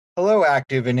Hello,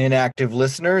 active and inactive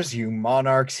listeners, you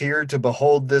monarchs here to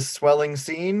behold this swelling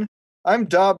scene. I'm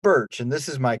Daub Birch, and this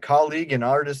is my colleague and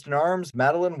artist-in-arms,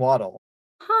 Madeline Waddle.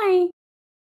 Hi.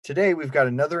 Today, we've got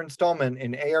another installment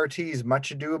in ART's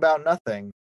Much Ado About Nothing.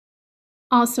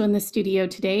 Also in the studio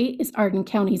today is Arden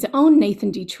County's own Nathan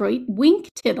Detroit, Wink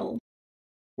Tiddle.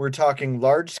 We're talking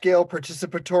large-scale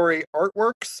participatory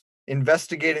artworks,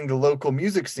 investigating the local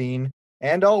music scene,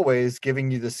 and always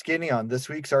giving you the skinny on this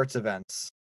week's arts events.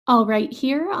 All right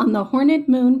here on The Horned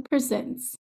Moon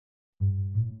Presents.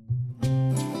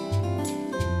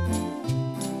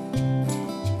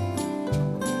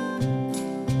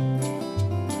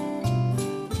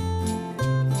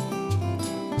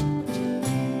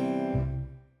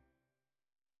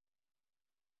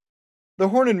 The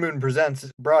Horned Moon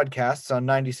Presents broadcasts on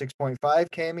 96.5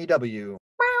 KMEW.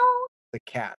 Meow. The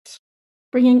Cat.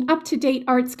 Bringing up-to-date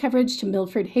arts coverage to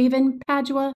Milford Haven,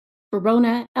 Padua,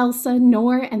 Verona, Elsa,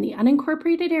 Nor, and the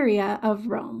unincorporated area of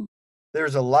Rome.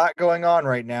 There's a lot going on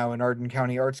right now in Arden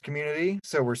County arts community,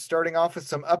 so we're starting off with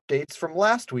some updates from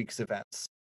last week's events.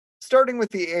 Starting with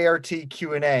the ART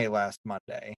Q&A last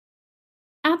Monday.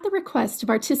 At the request of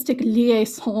artistic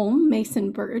liaison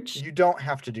Mason Birch. You don't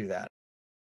have to do that.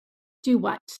 Do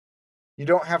what? You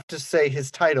don't have to say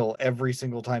his title every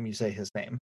single time you say his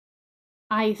name.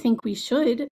 I think we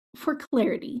should, for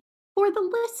clarity, for the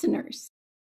listeners.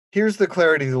 Here's the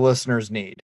clarity the listeners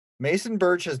need. Mason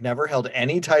Birch has never held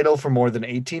any title for more than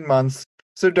 18 months,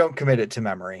 so don't commit it to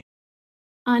memory.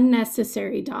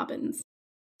 Unnecessary Dobbins.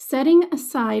 Setting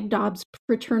aside Dobbs'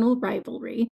 fraternal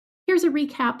rivalry, here's a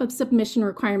recap of submission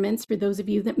requirements for those of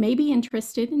you that may be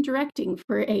interested in directing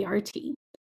for ART.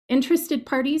 Interested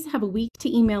parties have a week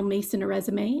to email Mason a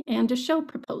resume and a show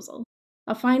proposal.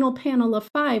 A final panel of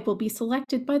 5 will be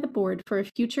selected by the board for a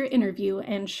future interview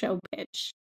and show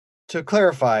pitch. To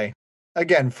clarify,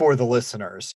 again for the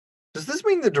listeners, does this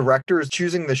mean the director is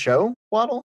choosing the show,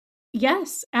 Waddle?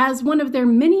 Yes, as one of their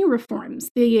many reforms,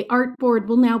 the art board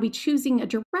will now be choosing a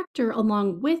director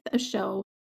along with a show,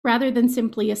 rather than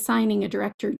simply assigning a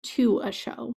director to a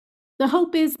show. The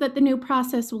hope is that the new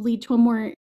process will lead to a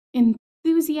more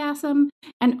enthusiasm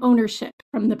and ownership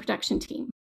from the production team.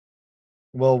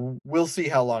 Well, we'll see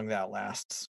how long that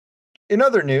lasts. In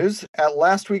other news, at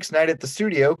last week's Night at the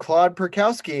Studio, Claude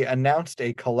Perkowski announced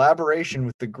a collaboration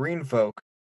with the Green Folk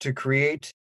to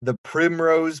create The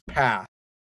Primrose Path,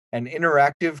 an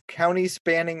interactive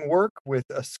county-spanning work with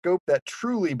a scope that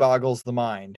truly boggles the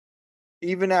mind.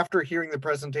 Even after hearing the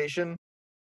presentation,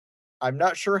 I'm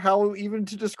not sure how even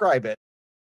to describe it.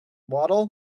 Waddle?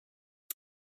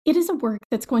 It is a work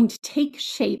that's going to take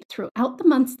shape throughout the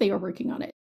months they are working on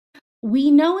it.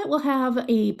 We know it will have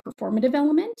a performative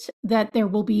element, that there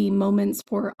will be moments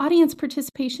for audience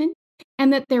participation,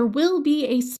 and that there will be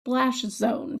a splash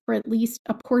zone for at least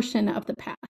a portion of the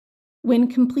path. When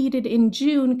completed in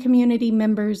June, community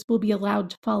members will be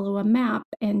allowed to follow a map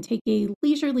and take a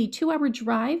leisurely 2-hour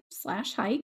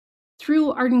drive/hike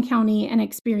through Arden County and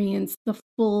experience the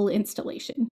full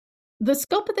installation. The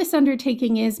scope of this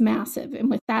undertaking is massive, and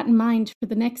with that in mind, for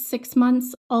the next 6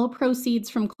 months, all proceeds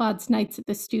from Claude's Nights at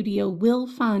the Studio will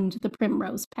fund the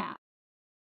Primrose Path.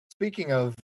 Speaking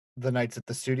of the Nights at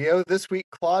the Studio, this week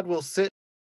Claude will sit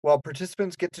while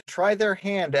participants get to try their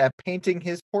hand at painting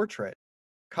his portrait.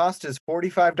 Cost is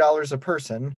 $45 a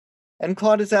person, and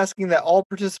Claude is asking that all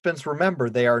participants remember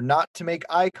they are not to make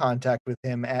eye contact with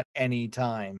him at any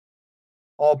time.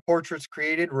 All portraits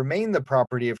created remain the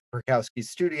property of Perkowski's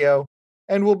studio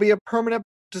and will be a permanent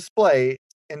display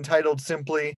entitled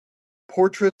simply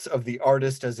Portraits of the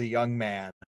Artist as a Young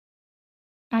Man.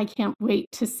 I can't wait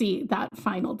to see that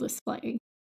final display.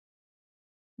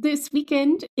 This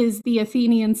weekend is the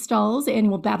Athenian Stalls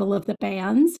annual Battle of the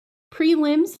Bands.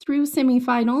 Prelims through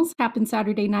semifinals happen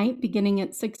Saturday night beginning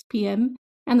at 6 p.m.,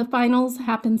 and the finals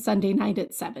happen Sunday night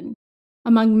at 7.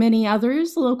 Among many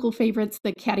others, local favorites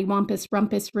the Cattywampus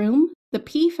Rumpus Room, the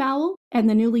Peafowl, and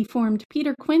the newly formed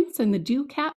Peter Quince and the Do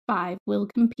Cat 5 will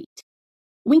compete.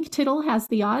 Wink Tiddle has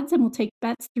the odds and will take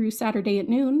bets through Saturday at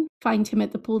noon. Find him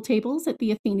at the pool tables at the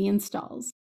Athenian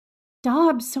Stalls.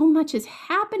 Daub, so much is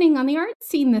happening on the art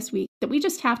scene this week that we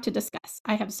just have to discuss.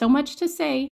 I have so much to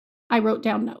say. I wrote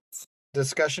down notes.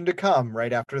 Discussion to come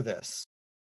right after this.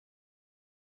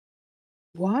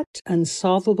 What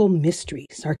unsolvable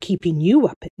mysteries are keeping you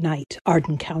up at night,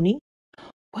 Arden County?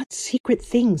 What secret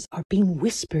things are being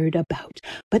whispered about,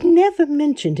 but never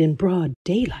mentioned in broad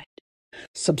daylight?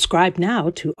 Subscribe now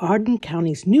to Arden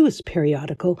County's newest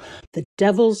periodical, The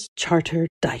Devil's Charter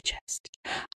Digest.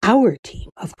 Our team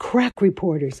of crack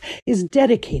reporters is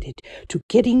dedicated to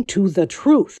getting to the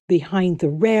truth behind the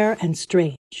rare and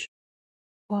strange.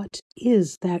 What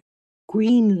is that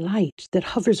green light that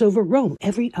hovers over Rome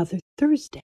every other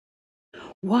Thursday?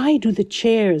 Why do the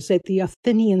chairs at the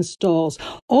Athenian stalls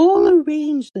all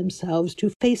arrange themselves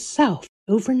to face south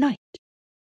overnight?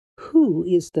 Who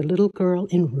is the little girl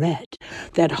in red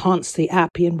that haunts the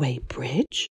Appian Way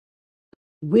Bridge?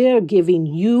 We're giving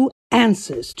you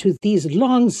answers to these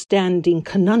long-standing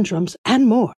conundrums and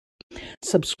more.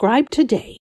 Subscribe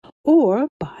today or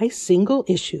buy single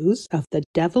issues of the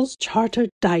Devil's Charter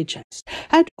Digest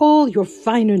at all your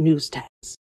finer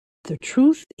newsstands. The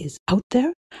truth is out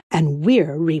there, and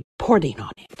we're reporting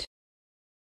on it.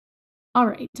 All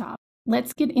right, Daub,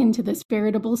 let's get into this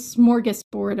veritable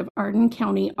smorgasbord of Arden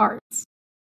County arts.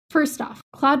 First off,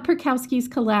 Claude Perkowski's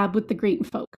collab with the Green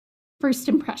Folk. First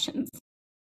impressions.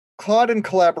 Claude and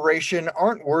collaboration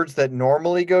aren't words that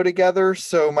normally go together,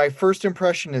 so my first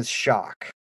impression is shock.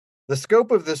 The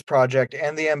scope of this project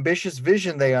and the ambitious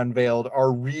vision they unveiled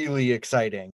are really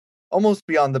exciting, almost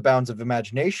beyond the bounds of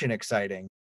imagination exciting.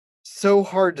 So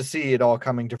hard to see it all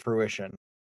coming to fruition.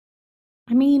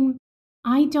 I mean,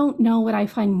 I don't know what I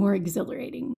find more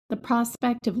exhilarating. The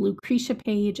prospect of Lucretia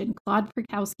Page and Claude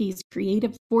Perkowski's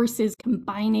creative forces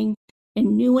combining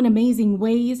in new and amazing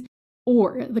ways,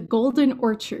 or the golden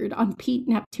orchard on Pete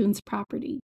Neptune's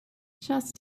property.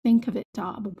 Just think of it,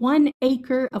 Daub. 1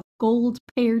 acre of gold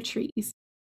pear trees.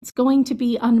 It's going to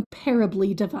be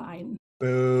unparably divine.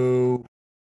 Boo.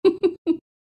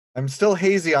 I'm still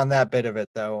hazy on that bit of it,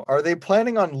 though. Are they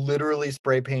planning on literally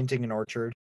spray painting an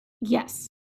orchard? Yes,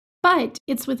 but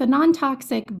it's with a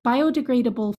non-toxic,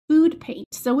 biodegradable food paint,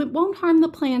 so it won't harm the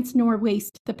plants nor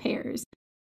waste the pears.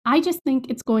 I just think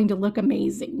it's going to look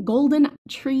amazing. Golden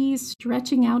trees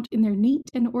stretching out in their neat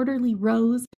and orderly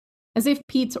rows, as if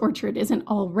Pete's Orchard isn't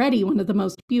already one of the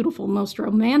most beautiful, most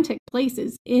romantic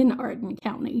places in Arden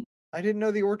County. I didn't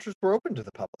know the orchards were open to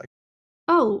the public.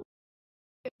 Oh,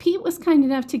 Pete was kind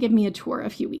enough to give me a tour a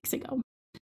few weeks ago.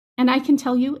 And I can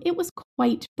tell you, it was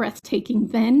quite breathtaking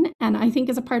then, and I think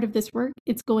as a part of this work,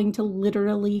 it's going to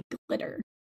literally glitter.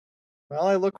 Well,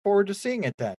 I look forward to seeing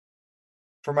it then.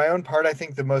 For my own part, I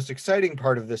think the most exciting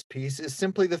part of this piece is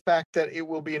simply the fact that it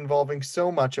will be involving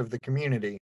so much of the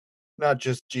community. Not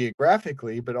just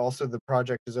geographically, but also the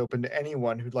project is open to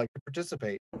anyone who'd like to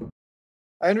participate.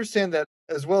 I understand that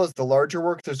as well as the larger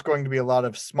work, there's going to be a lot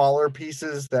of smaller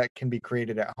pieces that can be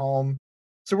created at home.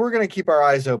 So we're going to keep our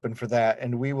eyes open for that,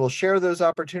 and we will share those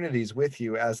opportunities with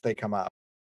you as they come up.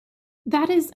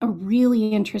 That is a really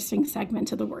interesting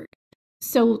segment of the work.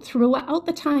 So throughout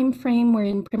the time frame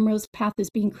wherein Primrose Path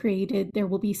is being created, there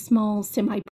will be small,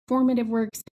 semi-performative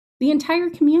works the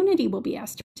entire community will be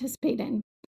asked to participate in.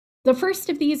 The first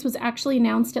of these was actually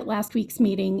announced at last week's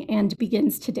meeting and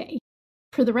begins today.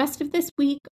 For the rest of this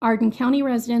week, Arden County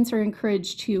residents are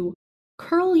encouraged to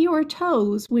curl your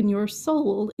toes when your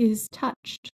soul is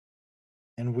touched.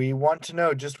 And we want to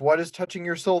know just what is touching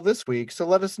your soul this week, so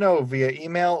let us know via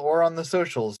email or on the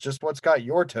socials just what's got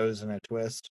your toes in a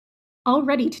twist.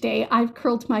 Already today, I've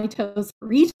curled my toes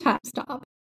 3 times, Daub.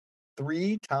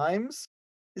 3 times?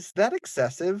 Is that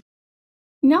excessive?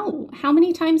 No, how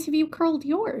many times have you curled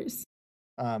yours?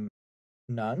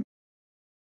 None.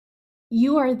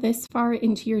 You are this far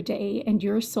into your day and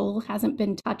your soul hasn't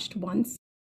been touched once.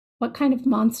 What kind of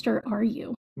monster are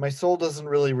you? My soul doesn't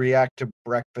really react to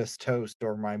breakfast toast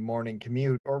or my morning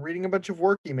commute or reading a bunch of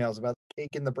work emails about the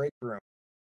cake in the break room.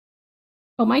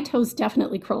 Oh, my toes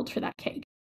definitely curled for that cake.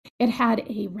 It had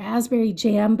a raspberry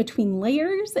jam between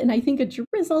layers and I think a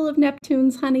drizzle of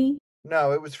Neptune's honey.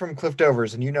 No, it was from Cliff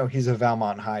Dover's, and you know he's a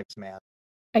Valmont Hives man.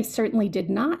 I certainly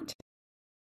did not.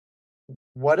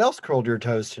 What else curled your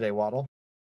toes today, Waddle?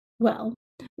 Well,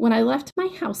 when I left my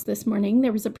house this morning,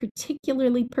 there was a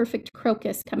particularly perfect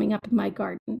crocus coming up in my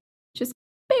garden, just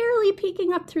barely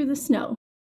peeking up through the snow.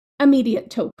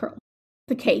 Immediate toe curl.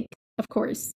 The cake, of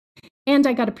course. And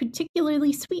I got a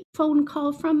particularly sweet phone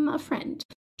call from a friend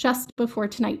just before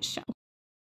tonight's show.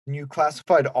 You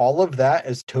classified all of that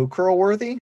as toe curl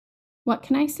worthy? What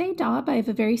can I say, Daub? I have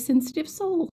a very sensitive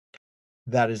soul.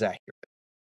 That is accurate.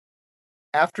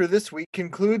 After this week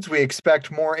concludes, we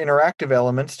expect more interactive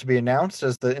elements to be announced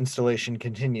as the installation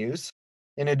continues.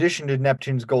 In addition to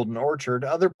Neptune's Golden Orchard,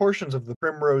 other portions of the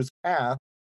Primrose Path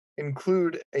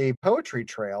include a poetry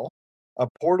trail, a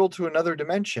portal to another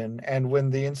dimension, and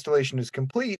when the installation is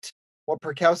complete, what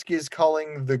Perkowski is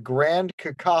calling the Grand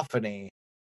Cacophony,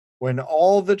 when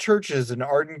all the churches in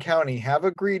Arden County have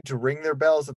agreed to ring their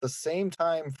bells at the same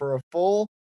time for a full,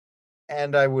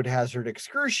 and I would hazard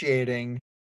excruciating,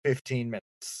 15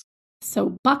 minutes.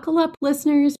 So buckle up,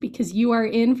 listeners, because you are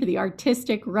in for the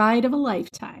artistic ride of a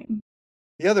lifetime.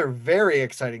 The other very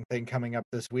exciting thing coming up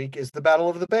this week is the Battle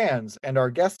of the Bands, and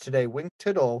our guest today, Wink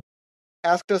Tiddle,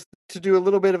 asked us to do a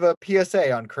little bit of a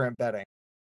PSA on current betting.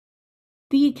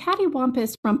 The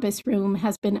Cattywampus Rumpus Room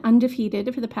has been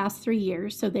undefeated for the past 3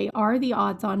 years, so they are the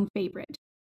odds-on favorite.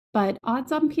 But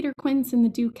odds-on Peter Quince and the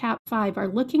Ducat 5 are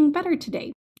looking better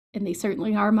today, and they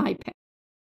certainly are my pick.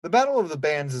 The Battle of the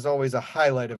Bands is always a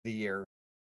highlight of the year.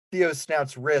 Theo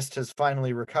Snout's wrist has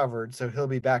finally recovered, so he'll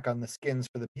be back on the skins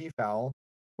for the Peafowl,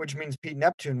 which means Pete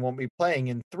Neptune won't be playing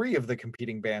in 3 of the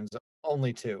competing bands,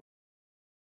 only 2.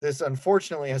 This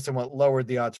unfortunately has somewhat lowered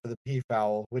the odds for the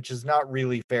Peafowl, which is not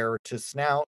really fair to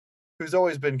Snout, who's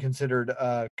always been considered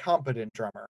a competent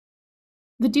drummer.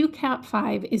 The Ducat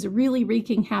 5 is really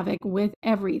wreaking havoc with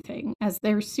everything, as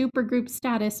their supergroup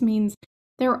status means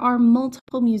there are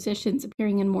multiple musicians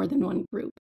appearing in more than one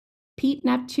group. Pete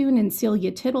Neptune and Celia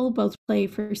Tiddle both play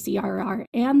for CRR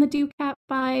and the Ducat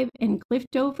 5, and Cliff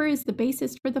Dover is the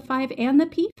bassist for the 5 and the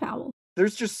Peafowl.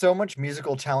 There's just so much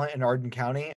musical talent in Arden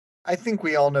County. I think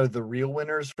we all know the real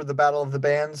winners for the Battle of the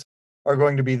Bands are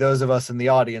going to be those of us in the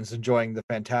audience enjoying the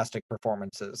fantastic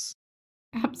performances.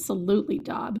 Absolutely,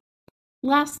 Daub.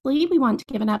 Lastly, we want to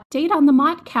give an update on the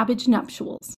Mott Cabbage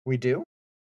nuptials. We do?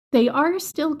 They are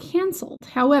still canceled.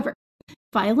 However,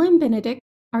 Viola and Benedict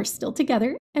are still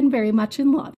together and very much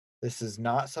in love. This is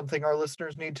not something our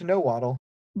listeners need to know, Waddle.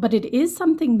 But it is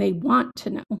something they want to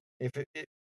know.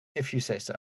 If you say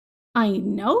so. I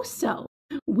know so.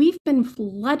 We've been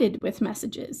flooded with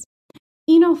messages.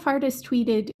 Eno Fartis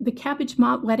tweeted, "The Cabbage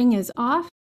Mott wedding is off.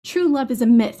 True love is a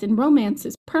myth and romance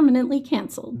is permanently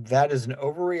canceled." That is an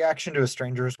overreaction to a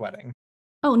stranger's wedding.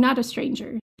 Oh, not a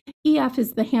stranger. EF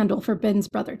is the handle for Ben's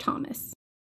brother Thomas.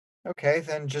 Okay,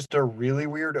 then just a really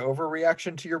weird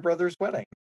overreaction to your brother's wedding.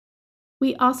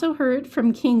 We also heard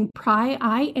from King Pry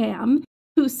I Am,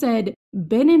 who said,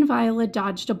 "Ben and Viola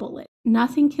dodged a bullet.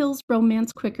 Nothing kills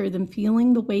romance quicker than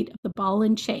feeling the weight of the ball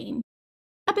and chain."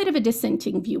 A bit of a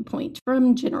dissenting viewpoint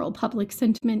from general public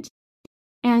sentiment.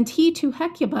 And he to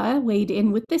Hecuba weighed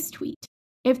in with this tweet.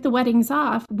 "If the wedding's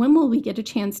off, when will we get a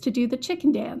chance to do the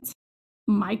chicken dance?"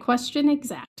 My question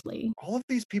exactly. All of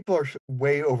these people are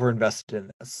way overinvested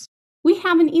in this. We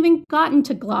haven't even gotten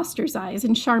to Gloucester's Eyes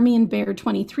and Charmian Bear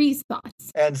 23's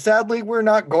thoughts. And sadly, we're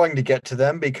not going to get to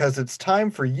them because it's time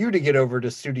for you to get over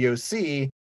to Studio C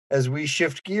as we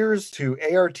shift gears to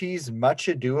ART's Much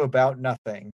Ado About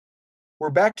Nothing.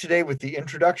 We're back today with the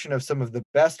introduction of some of the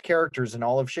best characters in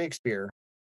all of Shakespeare,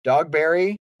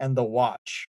 Dogberry and the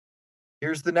Watch.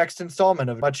 Here's the next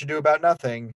installment of Much Ado About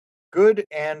Nothing, Good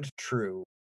and True.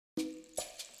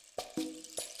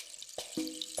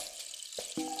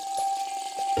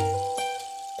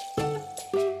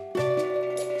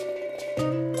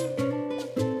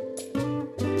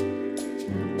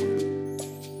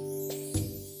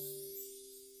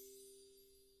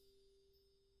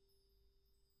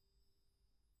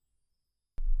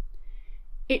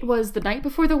 It was the night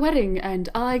before the wedding, and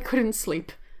I couldn't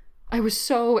sleep. I was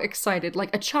so excited,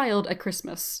 like a child at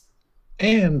Christmas.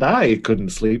 And I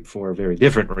couldn't sleep for very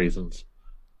different reasons.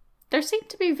 There seemed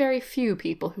to be very few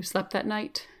people who slept that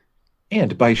night.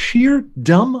 And by sheer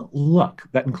dumb luck,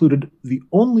 that included the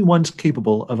only ones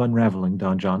capable of unraveling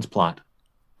Don John's plot.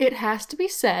 It has to be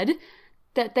said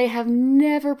that they have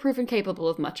never proven capable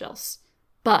of much else.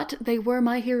 But they were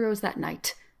my heroes that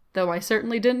night, though I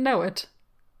certainly didn't know it.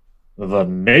 The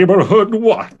Neighborhood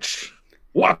Watch.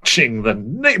 Watching the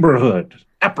neighborhood.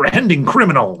 Apprehending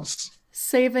criminals.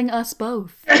 Saving us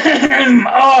both.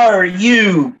 Are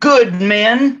you good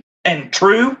men and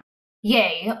true?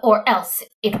 Yea, or else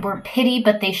it were pity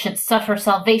but they should suffer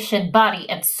salvation body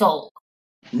and soul.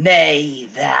 Nay,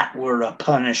 that were a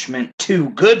punishment too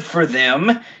good for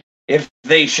them, if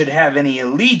they should have any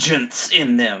allegiance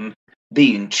in them,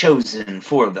 being chosen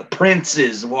for the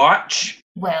prince's watch.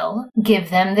 Well, give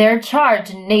them their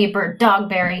charge, neighbor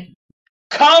Dogberry.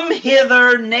 Come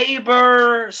hither,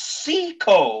 neighbor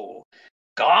Seco.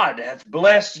 God hath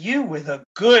blessed you with a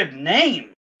good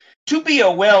name. To be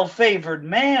a well-favored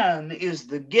man is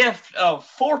the gift of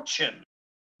fortune,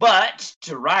 but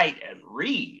to write and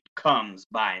read comes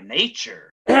by nature.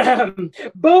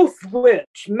 Both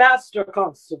which, Master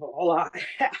Constable,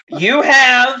 You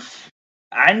have.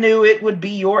 I knew it would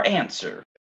be your answer.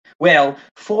 Well,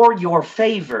 for your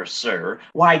favor, sir,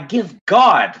 why give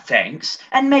God thanks,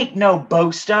 and make no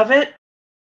boast of it.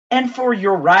 And for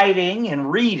your writing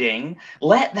and reading,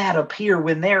 let that appear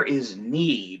when there is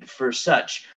need for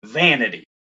such vanity.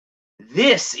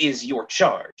 This is your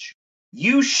charge.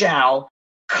 You shall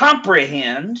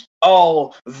comprehend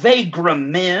all vagrom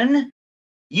men.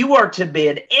 You are to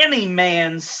bid any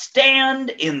man stand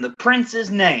in the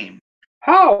prince's name.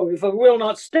 how if I will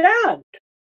not stand?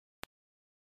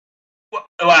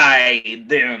 Why,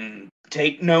 then,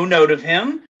 Take no note of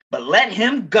him, but let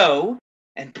him go,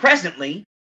 and presently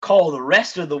call the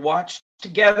rest of the watch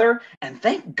together, and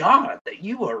thank God that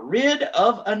you are rid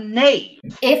of a knave.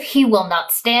 If he will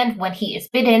not stand when he is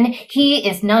bidden, he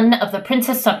is none of the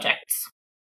prince's subjects.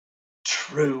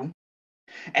 True.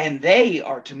 And they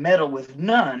are to meddle with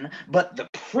none but the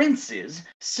prince's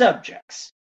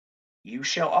subjects. You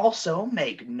shall also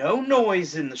make no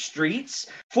noise in the streets,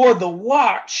 for the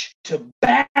watch to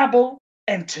babble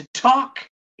and to talk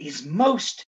is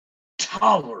most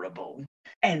tolerable,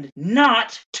 and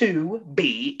not to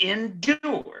be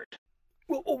endured.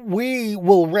 We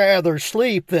will rather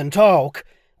sleep than talk.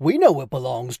 We know it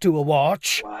belongs to a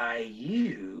watch. Why,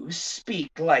 you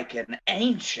speak like an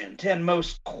ancient and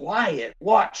most quiet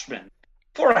watchman,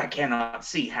 for I cannot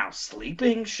see how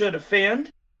sleeping should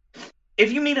offend.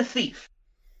 If you meet a thief,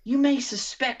 you may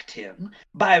suspect him,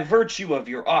 by virtue of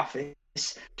your office,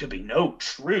 to be no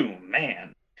true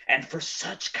man. And for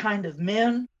such kind of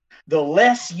men, the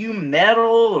less you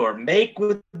meddle or make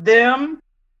with them,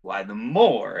 why, the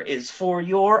more is for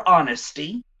your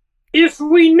honesty. If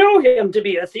we know him to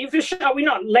be a thief, shall we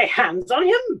not lay hands on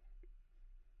him?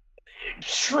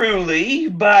 Truly,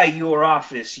 by your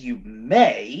office you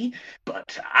may,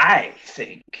 but I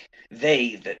think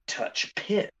they that touch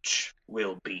pitch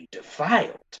will be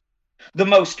defiled. The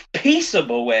most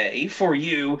peaceable way for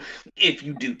you, if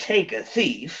you do take a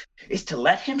thief, is to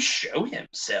let him show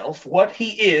himself what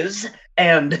he is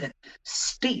and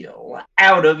steal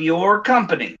out of your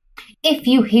company. If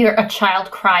you hear a child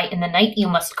cry in the night, you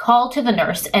must call to the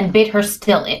nurse and bid her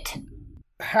still it.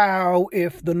 How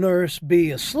if the nurse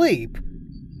be asleep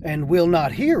and will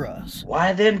not hear us?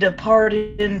 Why then depart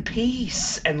in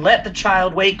peace and let the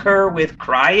child wake her with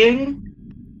crying?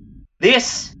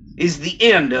 This is the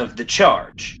end of the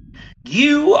charge.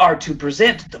 You are to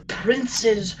present the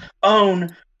prince's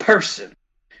own person.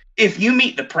 If you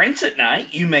meet the prince at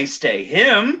night, you may stay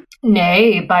him.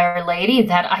 Nay, by'r lady,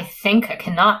 that I think I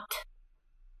cannot.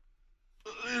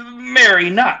 Marry,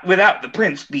 not without the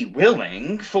prince be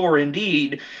willing, for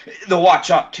indeed the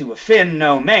watch ought to offend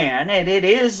no man, and it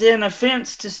is an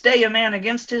offense to stay a man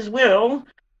against his will.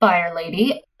 By'r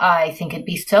lady, I think it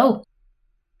be so.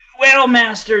 Well,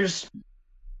 masters,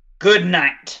 good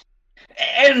night.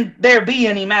 And there be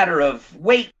any matter of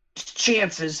weight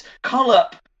chances, call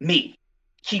up me.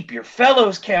 Keep your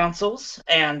fellows' counsels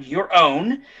and your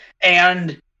own,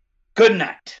 and good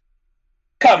night.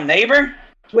 Come, neighbor.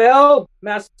 Well,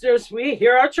 masters, we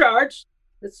hear our charge.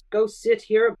 Let's go sit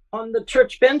here on the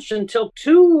church bench until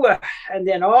 2, and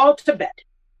then all to bed.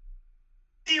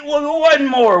 One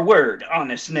more word,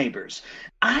 honest neighbors.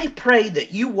 I pray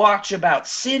that you watch about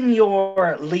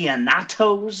Signor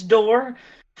Leonato's door.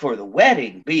 For the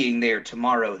wedding being there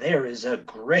tomorrow, there is a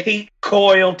great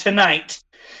coil tonight.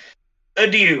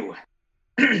 Adieu.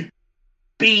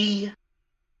 Be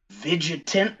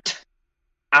vigilant,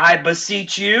 I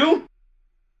beseech you.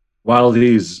 While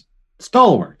these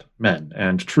stalwart men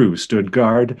and true stood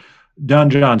guard, Don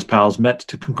John's pals met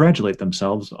to congratulate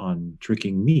themselves on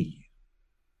tricking me.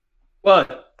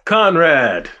 What,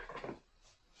 Conrad?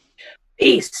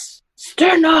 Peace,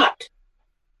 stir not.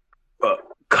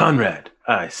 Conrad,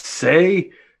 I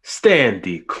say, stand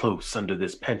thee close under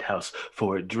this penthouse,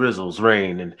 for it drizzles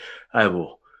rain, and I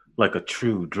will, like a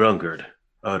true drunkard,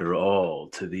 utter all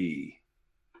to thee.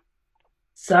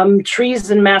 Some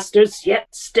treason, masters, yet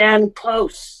stand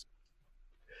close.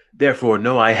 Therefore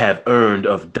know I have earned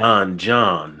of Don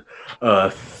John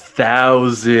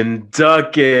 1,000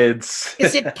 ducats.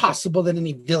 Is it possible that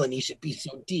any villainy should be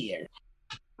so dear?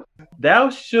 Thou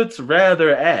shouldst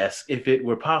rather ask if it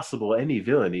were possible any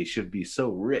villainy should be so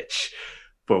rich.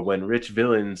 For when rich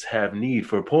villains have need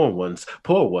for poor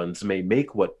ones may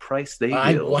make what price they will.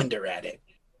 I wonder at it.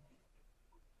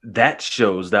 That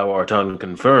shows thou art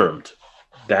unconfirmed.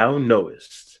 Thou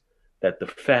knowest that the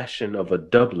fashion of a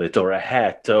doublet or a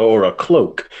hat or a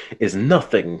cloak is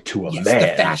nothing to a man. The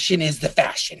fashion is the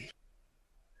fashion.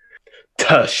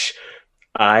 Tush!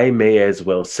 I may as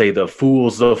well say the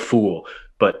fool's a fool.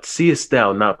 But seest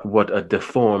thou not what a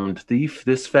deformed thief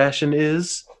this fashion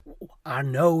is? I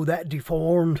know that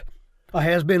deformed. I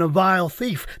has been a vile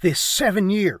thief this 7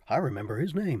 year. I remember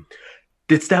his name.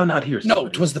 Didst thou not hear? No,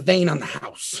 'twas the vein on the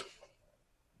house.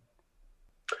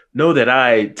 Know that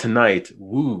I tonight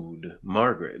wooed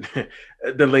Margaret,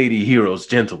 the lady hero's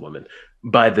gentlewoman.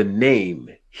 by the name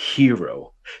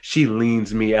Hero. She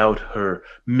leans me out her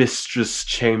mistress'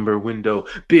 chamber window,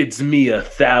 bids me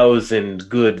 1,000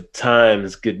 good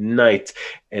times good night,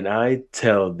 and I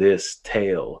tell this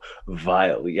tale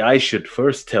vilely. I should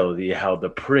first tell thee how the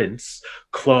prince,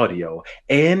 Claudio,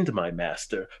 and my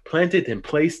master, planted and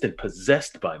placed and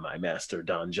possessed by my master,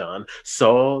 Don John,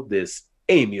 saw this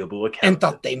amiable account. And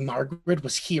thought they Margaret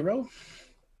was Hero?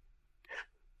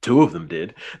 2 of them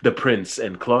did, the prince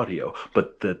and Claudio,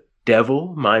 but the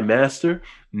devil, my master,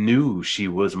 knew she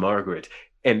was Margaret,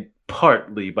 and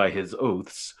partly by his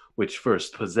oaths, which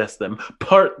first possessed them,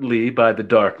 partly by the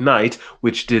dark night,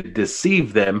 which did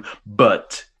deceive them,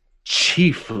 but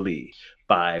chiefly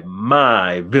by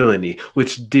my villainy,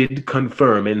 which did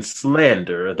confirm and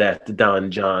slander that Don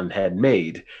John had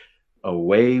made.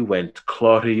 Away went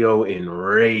Claudio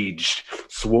enraged,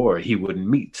 swore he would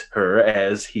meet her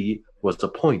as he was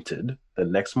appointed the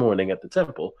next morning at the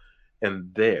temple,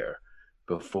 and there,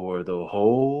 before the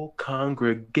whole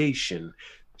congregation,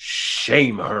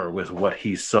 shame her with what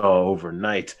he saw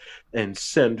overnight, and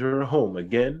send her home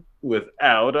again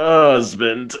without a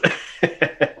husband.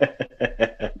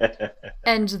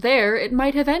 And there it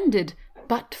might have ended,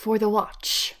 but for the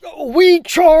watch. We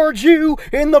charge you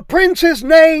in the prince's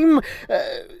name.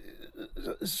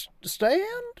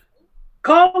 Stand?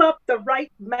 Call up the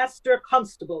right master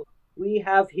constable. We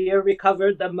have here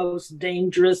recovered the most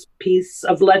dangerous piece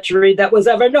of lechery that was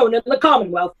ever known in the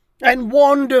Commonwealth. And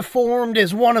one deformed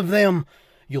is one of them.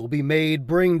 You'll be made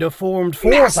bring deformed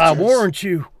forth, Masters. I warrant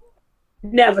you.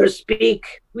 Never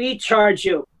speak. We charge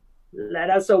you. Let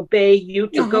us obey you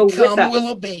to go with us.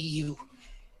 We'll obey you.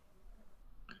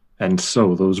 And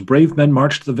so those brave men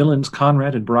marched the villains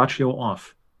Conrad and Braccio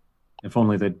off. If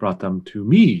only they'd brought them to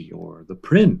me or the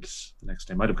prince, the next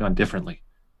day might have gone differently.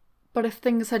 But if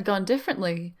things had gone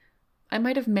differently, I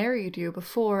might have married you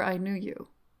before I knew you.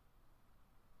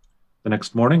 The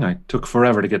next morning, I took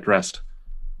forever to get dressed.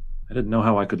 I didn't know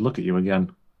how I could look at you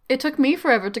again. It took me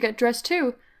forever to get dressed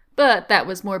too, but that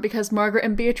was more because Margaret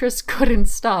and Beatrice couldn't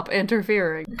stop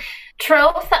interfering.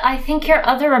 Troth, I think your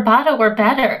other rabatta were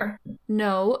better.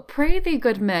 No, pray thee,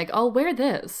 good Meg, I'll wear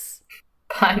this.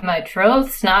 By my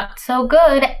troth's not so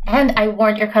good, and I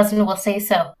warrant your cousin will say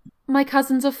so. My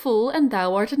cousin's a fool, and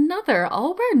thou art another.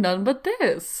 I'll wear none but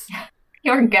this.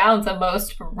 Your gown's a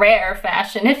most rare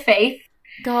fashion, i' faith.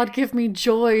 God give me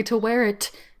joy to wear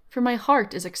it, for my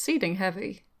heart is exceeding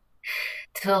heavy.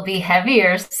 'Twill be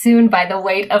heavier soon by the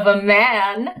weight of a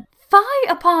man. Fie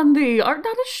upon thee! Art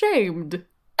not ashamed?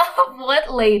 Of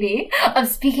what, lady? Of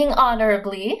speaking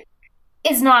honorably?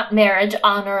 Is not marriage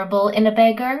honorable in a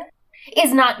beggar?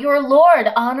 Is not your lord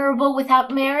honorable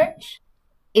without marriage?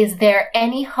 Is there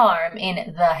any harm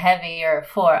in the heavier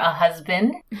for a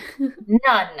husband?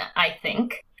 None, I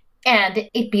think. And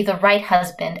it be the right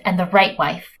husband and the right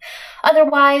wife.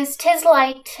 Otherwise, 'tis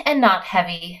light and not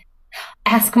heavy.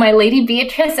 Ask my lady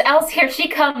Beatrice, else here she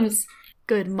comes.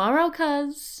 Good morrow,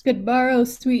 coz. Good morrow,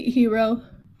 sweet hero.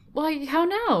 Why, how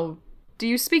now? Do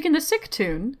you speak in the sick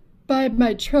tune? By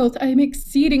my troth, I am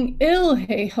exceeding ill,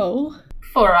 hey-ho.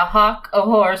 For a hawk, a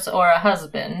horse, or a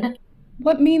husband.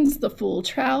 What means the fool,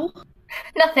 trow?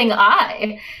 Nothing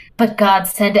I, but God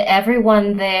send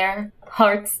everyone their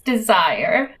heart's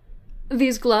desire.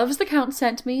 These gloves the Count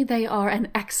sent me, they are an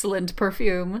excellent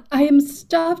perfume. I am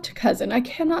stuffed, cousin, I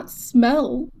cannot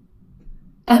smell.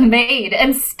 A maid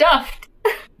and stuffed.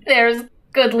 There's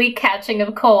goodly catching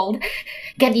of cold.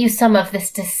 Get you some of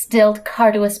this distilled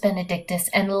Cardus Benedictus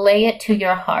and lay it to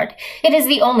your heart. It is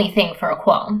the only thing for a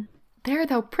qualm. There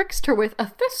thou prick'st her with a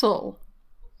thistle.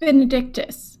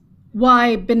 Benedictus.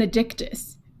 Why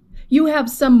Benedictus? You have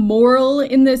some moral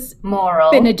in this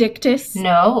Moral? Benedictus?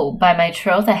 No, by my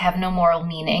troth, I have no moral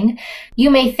meaning. You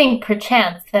may think,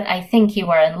 perchance, that I think you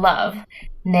are in love.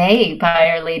 Nay,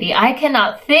 byre lady, I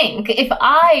cannot think. If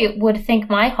I would think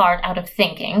my heart out of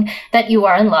thinking that you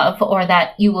are in love, or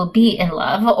that you will be in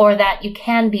love, or that you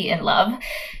can be in love,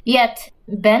 yet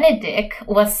Benedick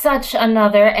was such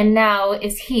another, and now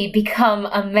is he become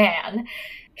a man.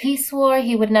 He swore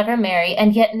he would never marry,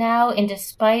 and yet now, in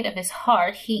despite of his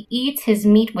heart, he eats his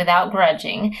meat without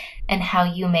grudging. And how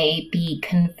you may be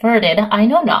converted, I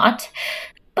know not.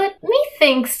 But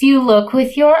methinks you look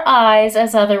with your eyes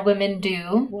as other women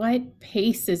do. What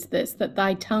pace is this that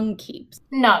thy tongue keeps?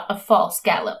 Not a false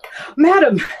gallop.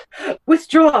 Madam,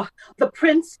 withdraw. The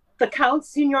prince, the count,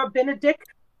 Signor Benedict,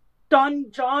 Don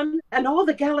John, and all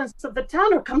the gallants of the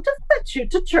town are come to fetch you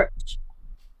to church.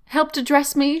 Help to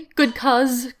dress me, good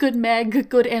coz, good Meg,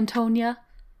 good Antonia.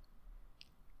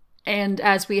 And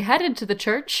as we headed to the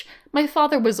church, my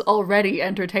father was already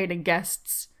entertaining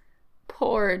guests.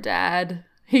 Poor Dad.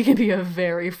 He can be a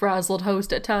very frazzled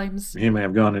host at times. He may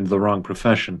have gone into the wrong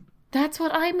profession. That's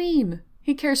what I mean.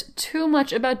 He cares too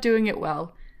much about doing it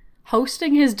well.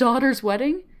 Hosting his daughter's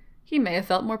wedding? He may have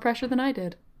felt more pressure than I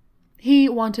did. He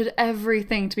wanted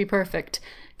everything to be perfect.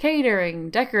 Catering,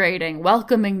 decorating,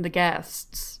 welcoming the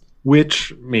guests.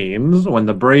 Which means when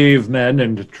the brave men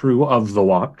and true of the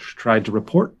watch tried to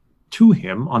report to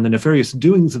him on the nefarious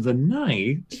doings of the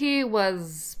night, he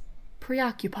was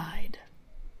preoccupied.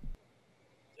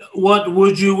 What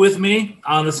would you with me,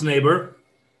 honest neighbor?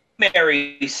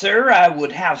 Marry, sir, I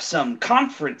would have some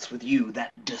conference with you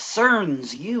that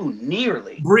discerns you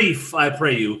nearly. Brief, I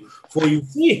pray you, for you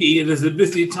see it is a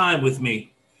busy time with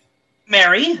me.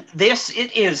 Marry, this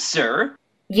it is, sir.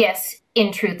 Yes,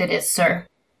 in truth it is, sir.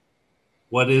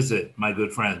 What is it, my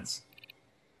good friends?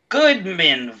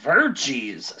 Goodman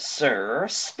Verges, sir,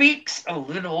 speaks a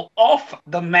little off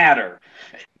the matter.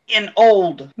 An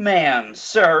old man,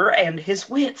 sir, and his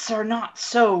wits are not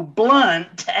so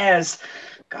blunt as,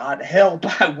 God help,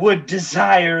 I would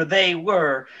desire they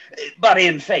were, but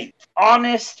in faith,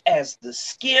 honest as the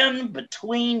skin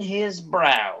between his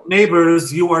brows.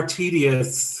 Neighbors, you are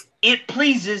tedious. It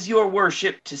pleases your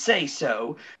worship to say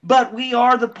so, but we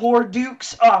are the poor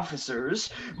duke's officers.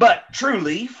 But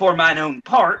truly, for mine own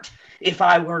part, if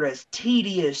I were as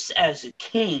tedious as a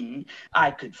king, I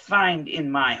could find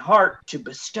in my heart to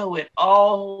bestow it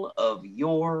all of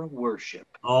your worship.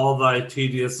 All thy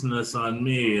tediousness on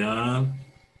me, huh?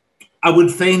 I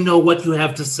would fain know what you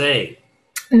have to say.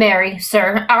 Marry,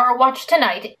 sir, our watch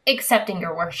tonight, accepting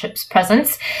your worship's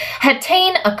presence, had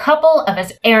ta'en a couple of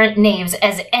as errant knaves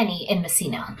as any in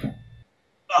Messina.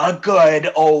 A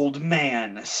good old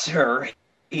man, sir.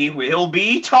 He will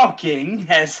be talking,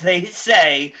 as they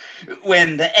say,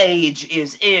 when the age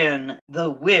is in, the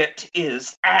wit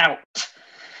is out.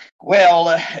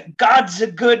 Well, God's a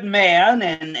good man,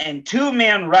 and two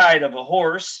men ride of a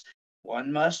horse.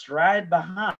 One must ride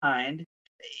behind.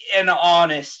 An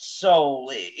honest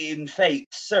soul, in faith,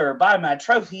 sir, by my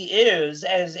troth he is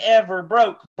as ever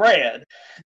broke bread.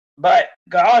 But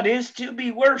God is to be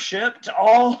worshipped.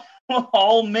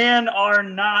 All men are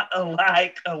not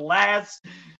alike, alas,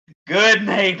 good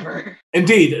neighbor.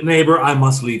 Indeed, neighbor, I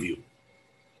must leave you.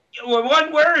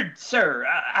 One word, sir.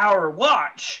 Our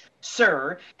watch,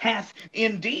 sir, hath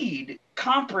indeed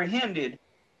comprehended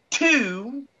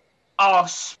two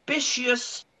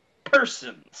auspicious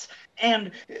persons,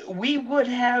 and we would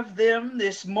have them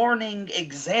this morning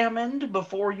examined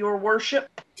before your worship.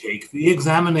 Take the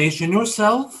examination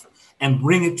yourself and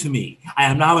bring it to me. I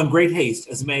am now in great haste,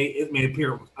 as it may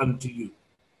appear unto you.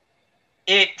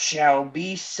 It shall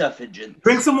be sufficient.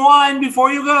 Drink some wine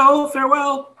before you go.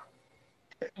 Farewell.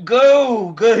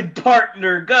 Go, good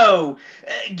partner, go.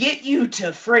 Get you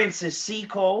to Francis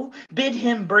Seacole. Bid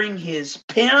him bring his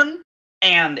pen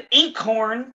and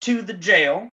inkhorn to the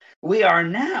jail. We are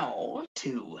now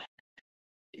to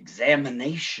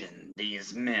examination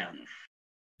these men.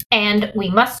 And we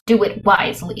must do it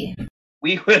wisely.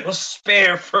 We will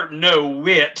spare for no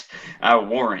wit, I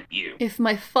warrant you. If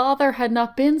my father had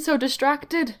not been so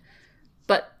distracted.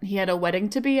 But he had a wedding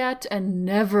to be at, and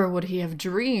never would he have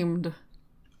dreamed.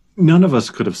 None of us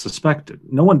could have suspected.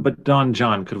 No one but Don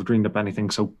John could have dreamed up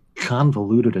anything so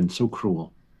convoluted and so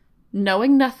cruel.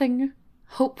 Knowing nothing,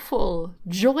 hopeful,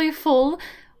 joyful,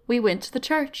 we went to the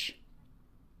church.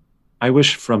 I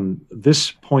wish from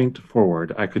this point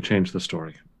forward I could change the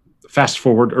story. Fast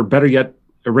forward, or better yet,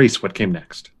 erase what came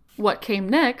next. What came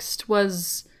next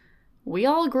was we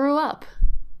all grew up.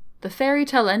 The fairy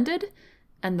tale ended,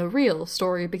 and the real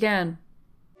story began.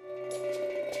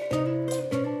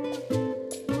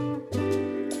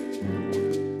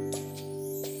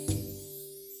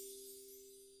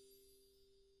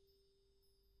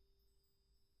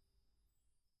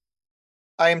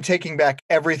 I am taking back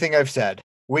everything I've said.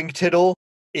 Wink Tiddle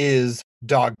is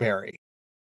Dogberry.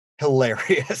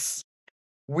 Hilarious.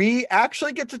 We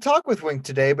actually get to talk with Wink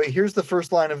today, but here's the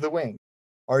first line of the Wink.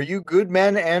 Are you good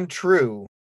men and true?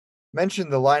 Mention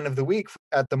the line of the week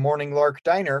at the Morning Lark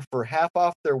Diner for half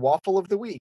off their waffle of the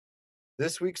week.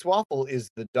 This week's waffle is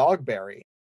the Dogberry,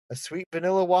 a sweet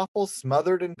vanilla waffle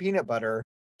smothered in peanut butter,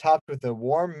 topped with a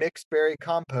warm mixed berry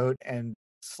compote and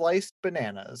sliced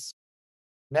bananas.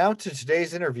 Now to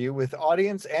today's interview with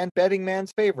audience and betting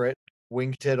man's favorite,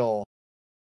 Wink Tiddle.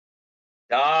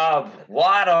 Daub,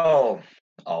 Waddle,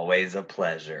 always a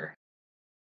pleasure.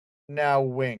 Now,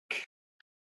 Wink.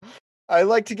 I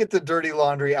like to get the dirty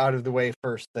laundry out of the way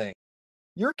first thing.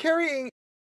 You're carrying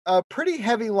a pretty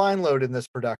heavy line load in this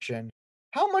production.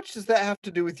 How much does that have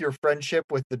to do with your friendship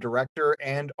with the director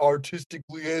and artistic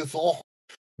liaison,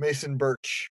 Mason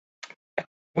Birch?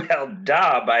 Well,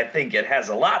 Daub, I think it has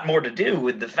a lot more to do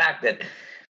with the fact that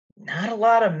not a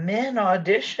lot of men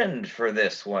auditioned for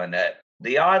this one.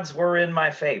 The odds were in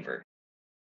my favor.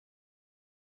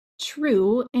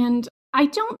 True, and I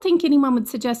don't think anyone would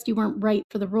suggest you weren't right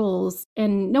for the roles,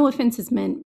 and no offense is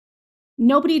meant.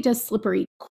 Nobody does slippery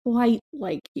quite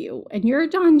like you, and your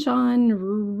Don John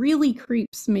really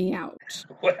creeps me out.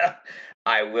 Well,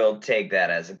 I will take that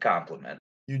as a compliment.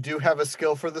 You do have a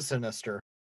skill for the sinister.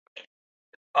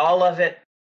 All of it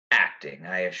acting,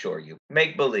 I assure you.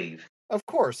 Make believe. Of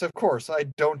course. I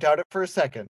don't doubt it for a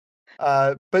second.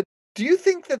 But do you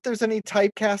think that there's any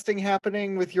typecasting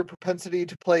happening with your propensity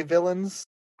to play villains?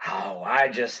 Oh, I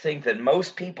just think that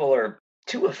most people are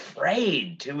too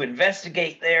afraid to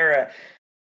investigate their,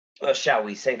 shall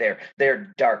we say,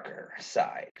 their darker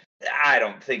side. I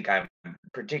don't think I'm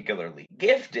particularly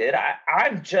gifted.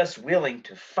 I'm just willing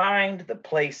to find the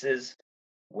places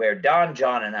where Don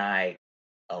John and I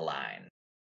align.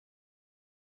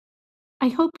 I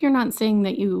hope you're not saying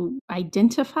that you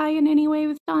identify in any way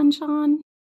with Don John.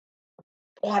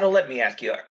 Waddle, let me ask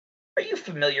you, are you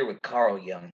familiar with Carl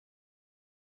Jung?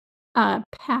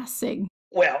 Passing.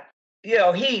 Well,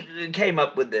 he came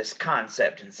up with this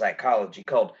concept in psychology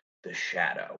called the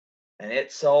shadow. And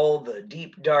it's all the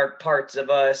deep, dark parts of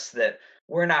us that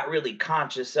we're not really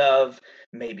conscious of,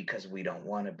 maybe because we don't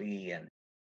want to be. And,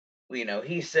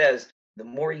 he says the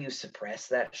more you suppress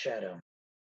that shadow,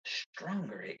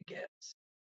 stronger it gets.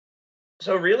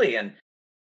 So, really, in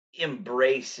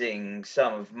embracing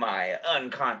some of my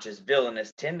unconscious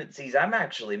villainous tendencies, I'm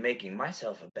actually making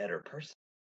myself a better person,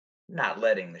 not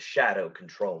letting the shadow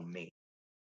control me.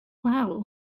 Wow.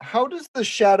 How does the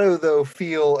shadow, though,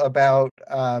 feel about,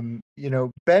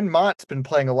 Ben Mott's been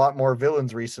playing a lot more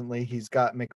villains recently. He's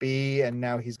got McBee, and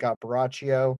now he's got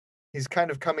Baraccio. He's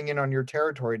kind of coming in on your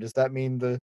territory. Does that mean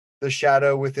the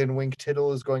shadow within Wink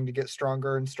Tiddle is going to get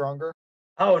stronger and stronger?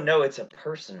 Oh, no, it's a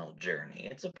personal journey.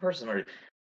 It's a personal.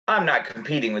 I'm not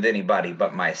competing with anybody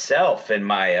but myself in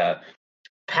my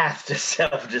path to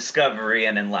self-discovery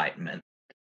and enlightenment.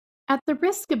 At the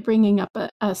risk of bringing up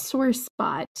a sore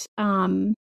spot,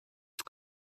 do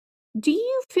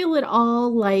you feel at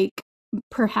all like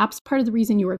perhaps part of the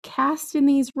reason you were cast in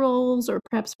these roles, or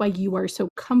perhaps why you are so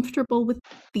comfortable with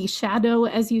the shadow,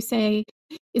 as you say,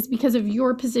 is because of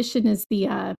your position as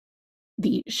the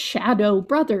shadow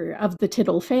brother of the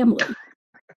Tiddle family?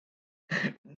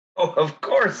 Oh, of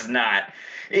course not.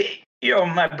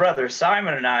 My brother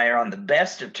Simon and I are on the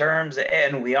best of terms,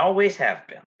 and we always have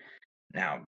been.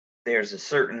 Now, there's a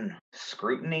certain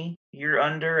scrutiny you're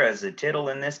under as a Tiddle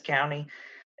in this county.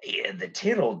 The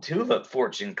Tiddle tulip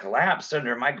fortune collapsed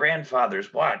under my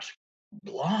grandfather's watch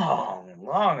long,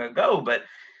 long ago, but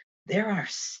there are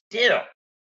still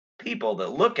people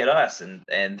that look at us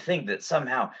and think that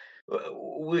somehow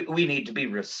we need to be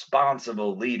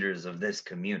responsible leaders of this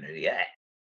community.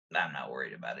 I'm not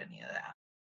worried about any of that.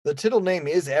 The Tiddle name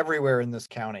is everywhere in this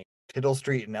county. Tiddle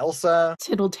Street in Elsa,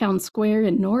 Tiddletown Square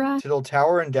in Nora, Tiddle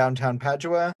Tower in downtown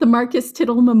Padua, the Marcus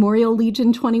Tiddle Memorial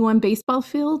Legion 21 baseball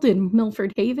field in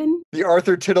Milford Haven, the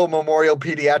Arthur Tiddle Memorial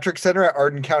Pediatric Center at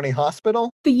Arden County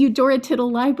Hospital, the Eudora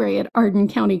Tiddle Library at Arden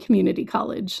County Community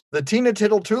College, the Tina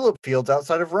Tiddle Tulip Fields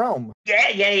outside of Rome.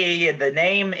 Yeah. The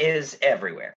name is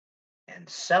everywhere. And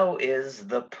so is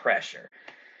the pressure.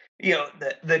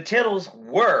 The Tiddles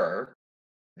were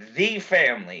the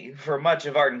family for much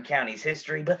of Arden County's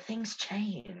history, but things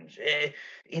change.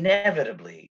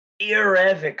 Inevitably,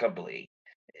 irrevocably.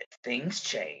 Things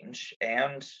change,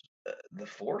 and the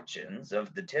fortunes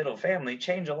of the Tiddle family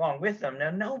change along with them. Now,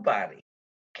 nobody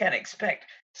can expect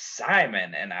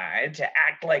Simon and I to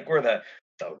act like we're the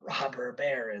robber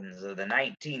barons of the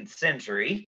 19th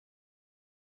century.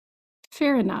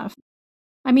 Fair enough.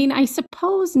 I mean, I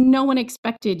suppose no one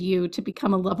expected you to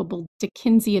become a lovable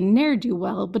Dickensian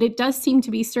ne'er-do-well, but it does seem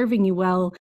to be serving you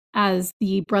well as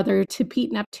the brother to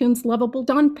Pete Neptune's lovable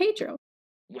Don Pedro.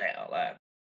 Well,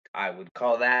 I would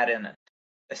call that an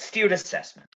astute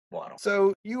assessment, Waddle.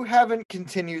 So you haven't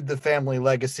continued the family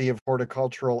legacy of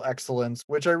horticultural excellence,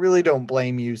 which I really don't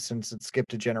blame you since it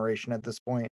skipped a generation at this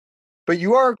point. But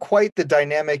you are quite the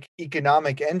dynamic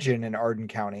economic engine in Arden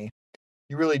County.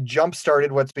 You really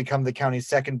jump-started what's become the county's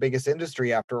second biggest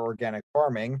industry after organic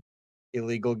farming,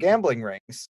 illegal gambling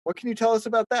rings. What can you tell us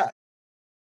about that?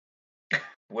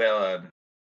 Well,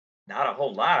 not a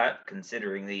whole lot,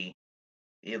 considering the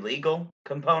illegal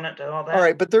component to all that. All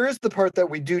right, but there is the part that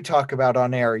we do talk about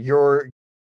on air. Your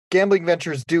gambling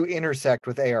ventures do intersect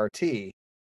with ART.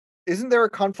 Isn't there a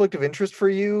conflict of interest for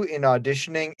you in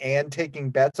auditioning and taking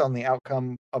bets on the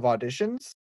outcome of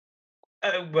auditions?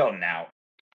 Well, now,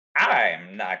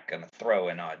 I'm not going to throw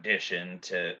an audition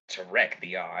to wreck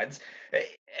the odds.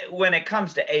 When it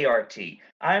comes to ART,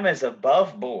 I'm as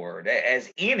above board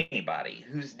as anybody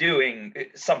who's doing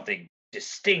something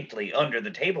distinctly under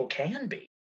the table can be.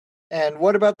 And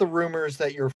what about the rumors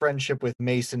that your friendship with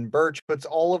Mason Birch puts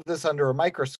all of this under a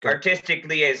microscope? Artistic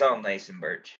liaison, Mason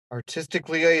Birch. Artistic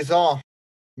liaison,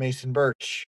 Mason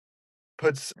Birch,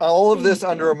 puts all of this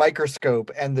under a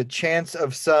microscope, and the chance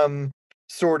of some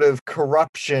sort of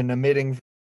corruption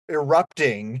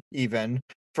erupting even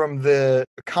from the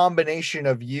combination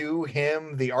of you,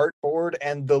 him, the art board,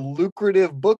 and the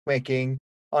lucrative bookmaking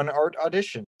on art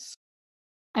auditions.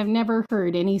 I've never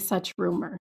heard any such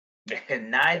rumor. And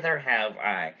neither have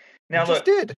I. Now You look, just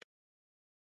did.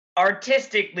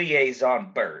 Artistic